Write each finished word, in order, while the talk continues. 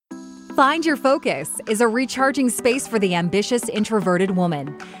Find Your Focus is a recharging space for the ambitious, introverted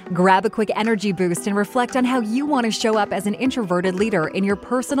woman. Grab a quick energy boost and reflect on how you want to show up as an introverted leader in your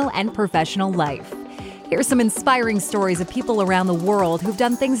personal and professional life. Here's some inspiring stories of people around the world who've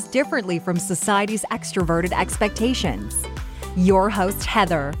done things differently from society's extroverted expectations. Your host,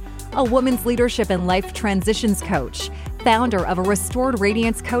 Heather, a women's leadership and life transitions coach, founder of a Restored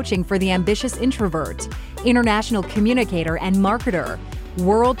Radiance Coaching for the Ambitious Introvert, international communicator and marketer,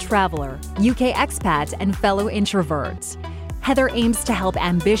 world traveler, UK expat, and fellow introvert. Heather aims to help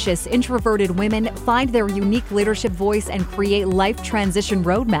ambitious, introverted women find their unique leadership voice and create life transition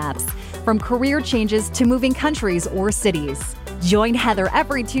roadmaps, from career changes to moving countries or cities. Join Heather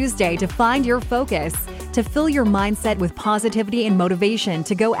every Tuesday to find your focus, to fill your mindset with positivity and motivation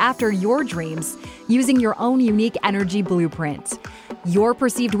to go after your dreams using your own unique energy blueprint. Your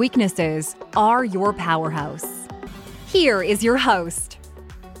perceived weaknesses are your powerhouse. Here is your host.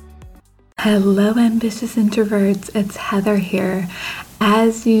 Hello, ambitious introverts. It's Heather here.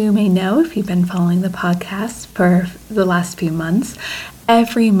 As you may know, if you've been following the podcast for the last few months,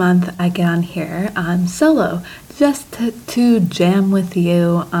 every month I get on here solo just to jam with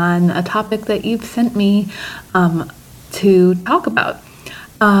you on a topic that you've sent me to talk about.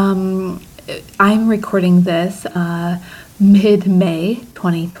 I'm recording this mid-May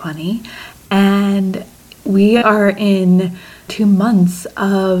 2020, and we are in 2 months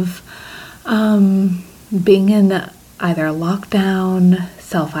of being in either lockdown,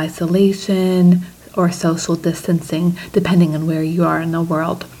 self-isolation, or social distancing, depending on where you are in the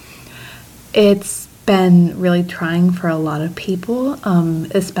world. It's been really trying for a lot of people,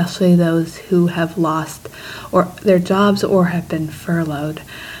 especially those who have lost their jobs or have been furloughed.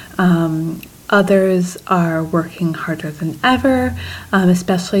 Others are working harder than ever,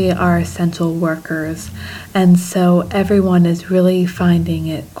 especially our essential workers. And so everyone is really finding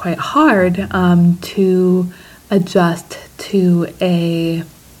it quite hard to adjust to a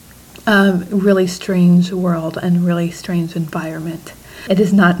really strange world and really strange environment. It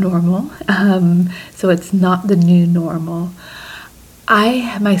is not normal, so it's not the new normal.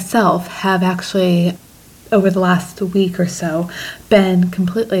 I myself have actually, over the last week or so, been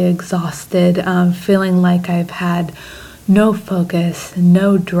completely exhausted, feeling like I've had no focus,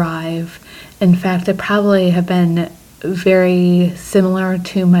 no drive. In fact, I probably have been very similar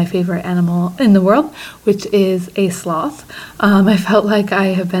to my favorite animal in the world, which is a sloth. I felt like I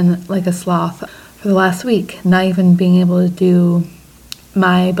have been like a sloth for the last week, not even being able to do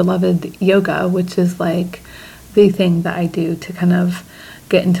my beloved yoga, which is like the thing that I do to kind of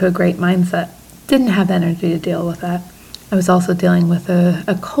get into a great mindset. Didn't have the energy to deal with that. I was also dealing with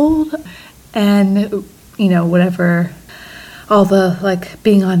a cold and, whatever, all the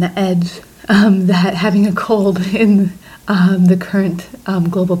being on the edge that having a cold in the current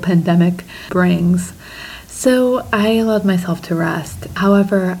global pandemic brings. So I allowed myself to rest.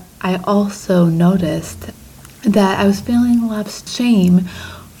 However, I also noticed that I was feeling a lot of shame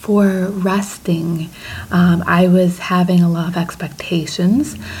for resting. I was having a lot of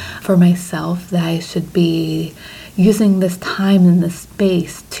expectations for myself that I should be using this time and this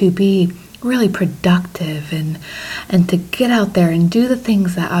space to be really productive and to get out there and do the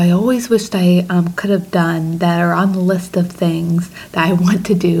things that I always wished I could have done, that are on the list of things that I want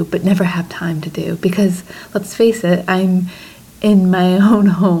to do but never have time to do. Because let's face it, I'm in my own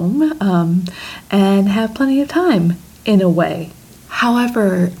home and have plenty of time in a way.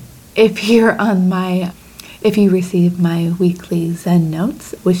 However, if you receive my weekly Zen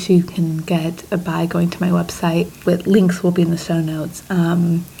notes, which you can get by going to my website, with links will be in the show notes,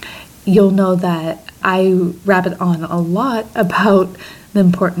 you'll know that I rabbit on a lot about the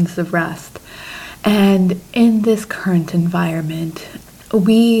importance of rest. And in this current environment,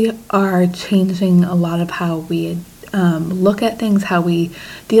 we are changing a lot of how we look at things, how we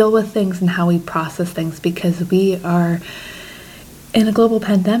deal with things, and how we process things, because we are in a global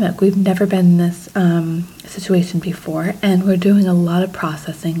pandemic. We've never been in this situation before, and we're doing a lot of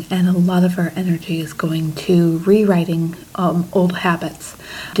processing, and a lot of our energy is going to rewriting old habits,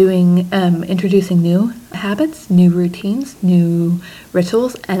 introducing new habits, new routines, new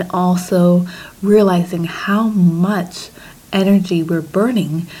rituals, and also realizing how much energy we're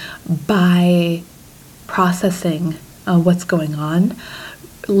burning by processing what's going on,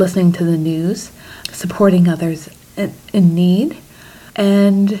 listening to the news, supporting others in need,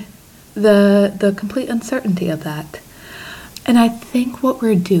 and the complete uncertainty of that. And I think what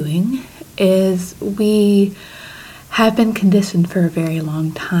we're doing is we have been conditioned for a very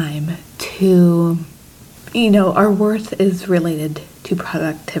long time to, our worth is related to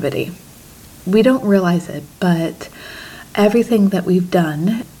productivity. We don't realize it, but everything that we've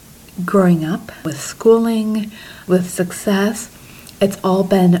done growing up, with schooling, with success, it's all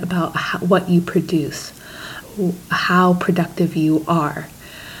been about what you produce, how productive you are.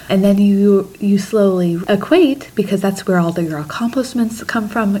 And then you slowly equate, because that's where all your accomplishments come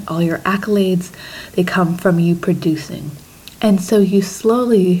from, all your accolades, they come from you producing. And so you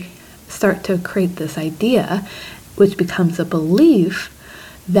slowly start to create this idea, which becomes a belief,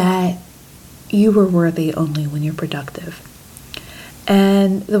 that you were worthy only when you're productive.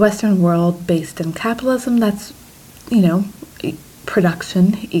 And the Western world, based in capitalism, that's,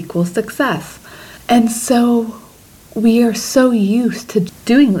 production equals success. And so we are so used to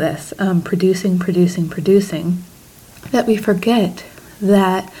doing this, producing, that we forget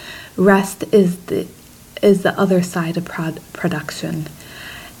that rest is the other side of production.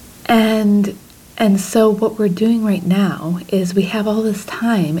 And so what we're doing right now is we have all this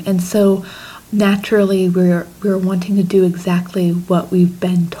time, and so naturally we're wanting to do exactly what we've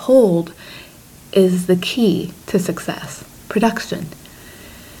been told is the key to success, production.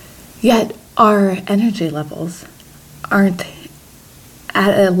 Yet our energy levels aren't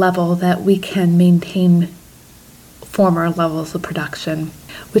at a level that we can maintain former levels of production,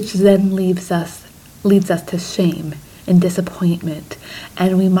 which then leads us to shame and disappointment,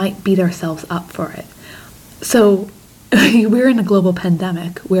 and we might beat ourselves up for it. So we're in a global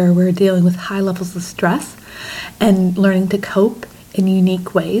pandemic where we're dealing with high levels of stress and learning to cope in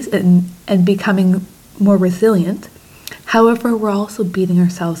unique ways and becoming more resilient. However, we're also beating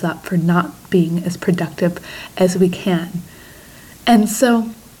ourselves up for not being as productive as we can. And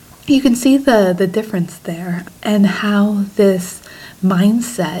so you can see the difference there, and how this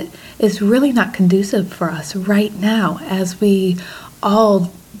mindset is really not conducive for us right now as we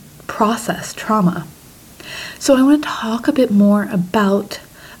all process trauma. So I want to talk a bit more about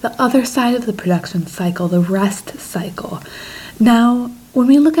the other side of the production cycle, the rest cycle. Now, when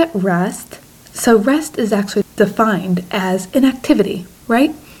we look at rest, so rest is actually defined as inactivity,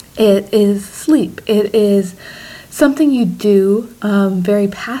 right? It is sleep. It is something you do very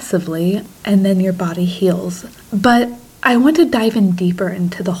passively, and then your body heals. But I want to dive in deeper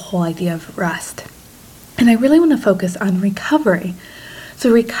into the whole idea of rest. And I really want to focus on recovery. So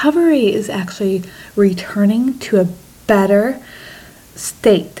recovery is actually returning to a better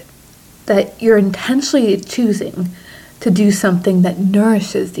state, that you're intentionally choosing to do something that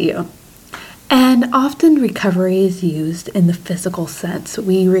nourishes you. And often recovery is used in the physical sense.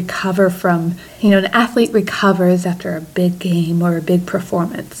 We recover from, an athlete recovers after a big game or a big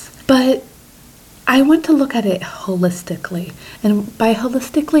performance. But I want to look at it holistically. And by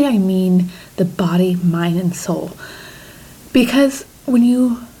holistically, I mean the body, mind, and soul. Because when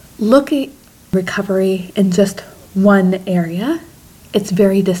you look at recovery in just one area, it's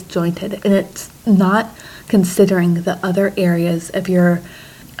very disjointed, and it's not considering the other areas of your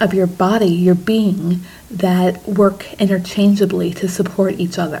body, your being, that work interchangeably to support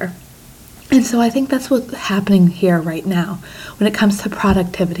each other. And so I think that's what's happening here right now. When it comes to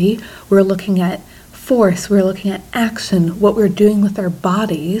productivity, we're looking at force, we're looking at action, what we're doing with our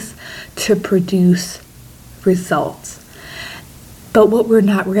bodies to produce results. But what we're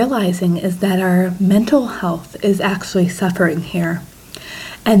not realizing is that our mental health is actually suffering here.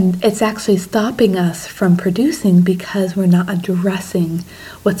 And it's actually stopping us from producing because we're not addressing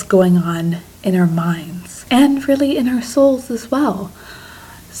what's going on in our minds and really in our souls as well.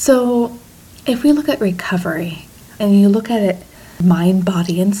 So if we look at recovery and you look at it mind,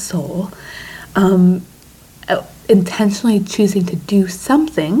 body, and soul, intentionally choosing to do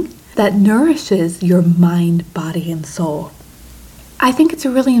something that nourishes your mind, body, and soul. I think it's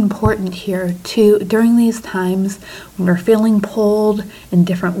really important here during these times when we're feeling pulled in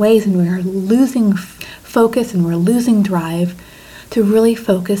different ways and we're losing focus and we're losing drive, to really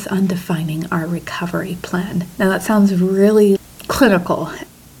focus on defining our recovery plan. Now that sounds really clinical,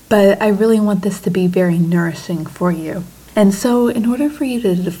 but I really want this to be very nourishing for you. And so in order for you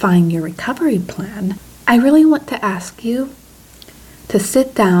to define your recovery plan, I really want to ask you to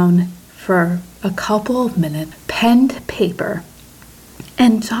sit down for a couple of minutes, pen to paper,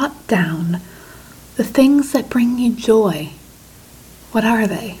 and jot down the things that bring you joy. What are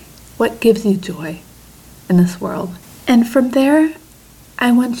they? What gives you joy in this world? And from there,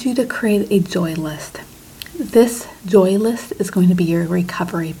 I want you to create a joy list. This joy list is going to be your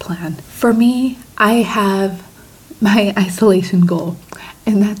recovery plan. For me, I have my isolation goal,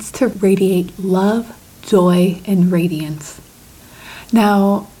 and that's to radiate love, joy, and radiance.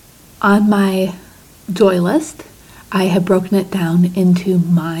 Now, on my joy list, I have broken it down into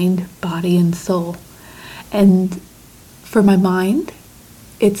mind, body, and soul. And for my mind,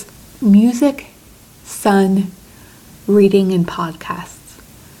 it's music, sun, reading, and podcasts.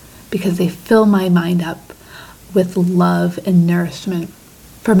 because they fill my mind up with love and nourishment.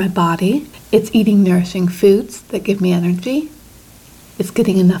 For my body, it's eating nourishing foods that give me energy. It's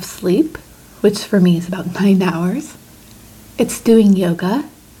getting enough sleep, which for me is about 9 hours. It's doing yoga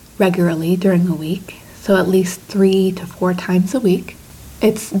regularly during the week, so at least 3 to 4 times a week.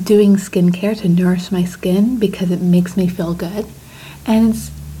 It's doing skincare to nourish my skin because it makes me feel good. And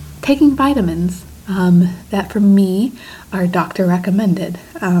it's taking vitamins that for me are doctor recommended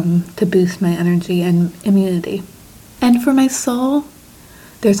to boost my energy and immunity. And for my soul,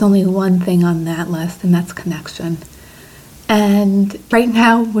 there's only one thing on that list, and that's connection. And right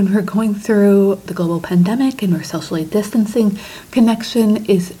now, when we're going through the global pandemic and we're socially distancing, connection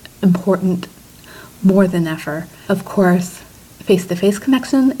is important more than ever. Of course, face-to-face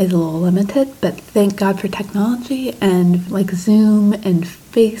connection is a little limited, but thank God for technology and like Zoom and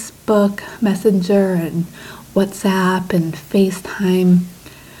Facebook Messenger and WhatsApp and FaceTime.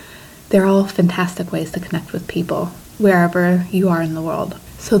 They're all fantastic ways to connect with people wherever you are in the world.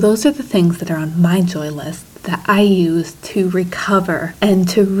 So those are the things that are on my joy list that I use to recover and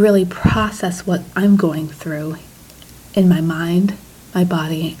to really process what I'm going through in my mind, my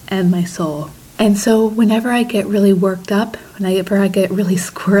body, and my soul. And so whenever I get really worked up, whenever I get really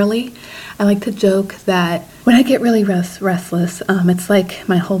squirrely, I like to joke that when I get really restless, it's like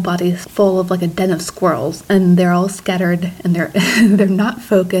my whole body's full of like a den of squirrels, and they're all scattered, and they're not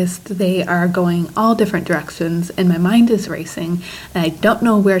focused. They are going all different directions, and my mind is racing, and I don't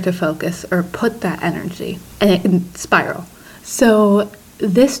know where to focus or put that energy, and it can spiral. So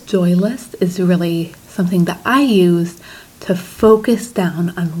this joy list is really something that I use to focus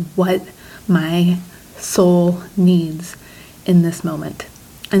down on what my soul needs in this moment,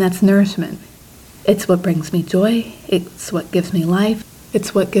 and that's nourishment. It's what brings me joy, it's what gives me life,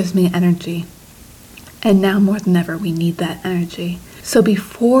 it's what gives me energy. And now more than ever, we need that energy. So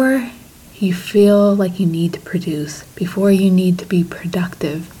before you feel like you need to produce, before you need to be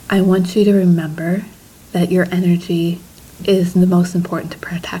productive, I want you to remember that your energy is the most important to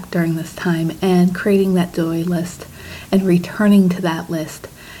protect during this time, and creating that joy list and returning to that list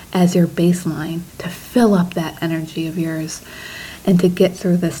as your baseline to fill up that energy of yours and to get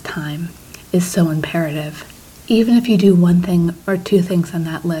through this time is so imperative. Even if you do one thing or two things on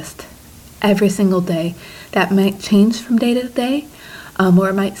that list every single day, that might change from day to day, or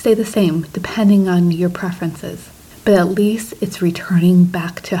it might stay the same depending on your preferences. But at least it's returning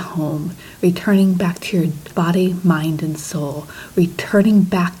back to home, returning back to your body, mind, and soul, returning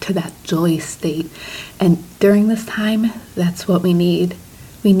back to that joy state. And during this time, that's what we need.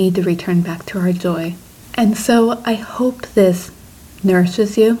 We need to return back to our joy. And so I hope this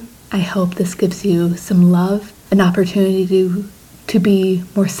nourishes you. I hope this gives you some love, an opportunity to be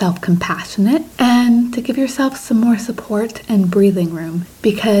more self-compassionate, and to give yourself some more support and breathing room,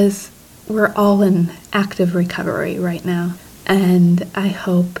 because we're all in active recovery right now. And I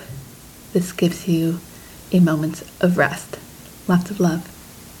hope this gives you a moment of rest. Lots of love.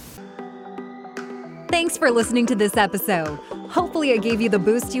 Thanks for listening to this episode. Hopefully it gave you the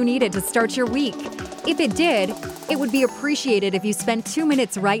boost you needed to start your week. If it did, it would be appreciated if you spent 2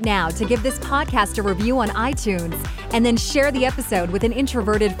 minutes right now to give this podcast a review on iTunes, and then share the episode with an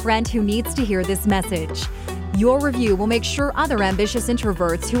introverted friend who needs to hear this message. Your review will make sure other ambitious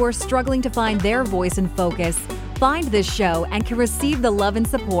introverts who are struggling to find their voice and focus find this show and can receive the love and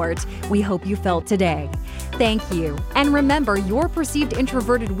support we hope you felt today. Thank you. And remember, your perceived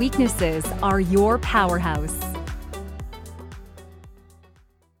introverted weaknesses are your powerhouse.